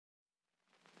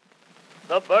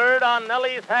The Bird on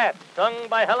Nellie's Hat, sung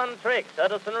by Helen Trix,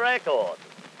 Edison Records.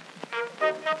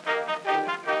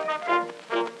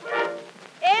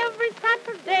 Every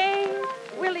Saturday,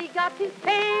 Willie got his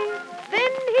pay,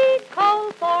 then he'd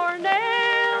call for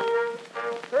Nell.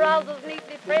 Trousers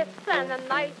neatly pressed and a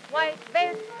nice white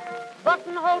vest,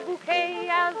 buttonhole bouquet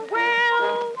as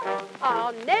well.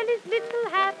 On Nellie's little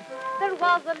hat, there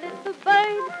was a little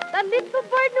bird. That little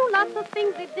bird knew lots of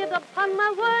things, he did, upon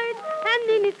my word. And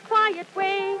in his quiet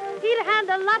way, he'd had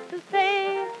a lot to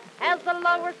say. As the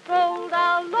lover strolled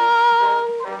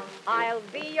along, I'll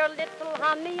be your little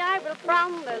honey, I will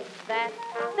promise that,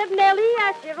 said Nellie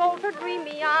as she rolled her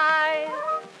dreamy eyes.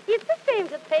 It's a shame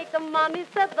to take the money,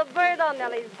 said the bird on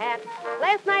Nellie's hat.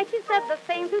 Last night she said the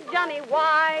same to Johnny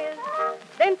Wise.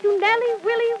 Then to Nellie,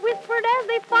 Willie whispered as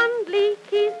they fondly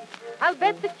kissed, I'll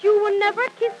bet that you will never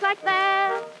kiss like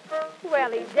that.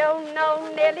 Well, he don't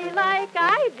know Nellie like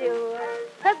I do,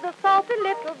 said the salty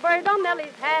little bird on Nellie's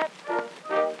hat.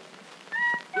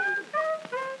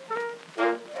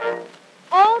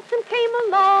 Autumn came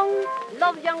along,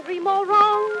 love's young dream all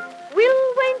wrong.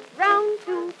 Will went round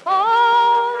to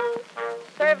call.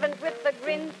 Servant with a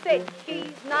grin said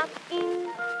she's not in.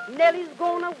 Nellie's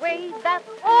gone away, that's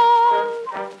all.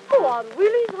 On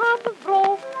Willie's heart was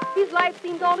broke, his life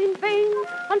seemed all in vain,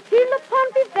 until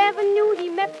upon Fifth Avenue he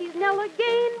met his Nell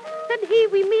again. Said he,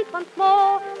 we meet once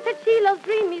more, said she loves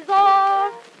dream is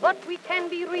all, but we can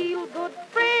be real good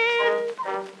friends.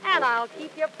 And I'll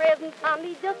keep your presents,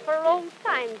 honey, just for old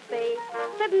time's sake,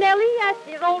 said Nellie as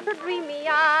she rolled her dreamy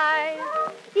eyes.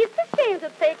 It's a shame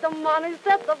to take the money,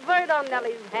 said the bird on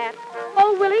Nellie's hat.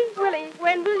 Oh, Willie, Willie,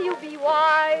 when will you be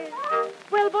wise?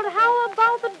 Well, but how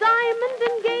about the diamond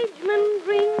engagement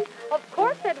ring? Of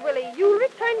course, said Willie, you'll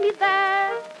return me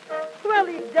that. Well,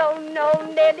 he don't know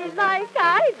Nellie like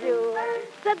I do,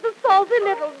 said the salty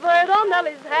little bird on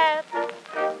Nellie's hat.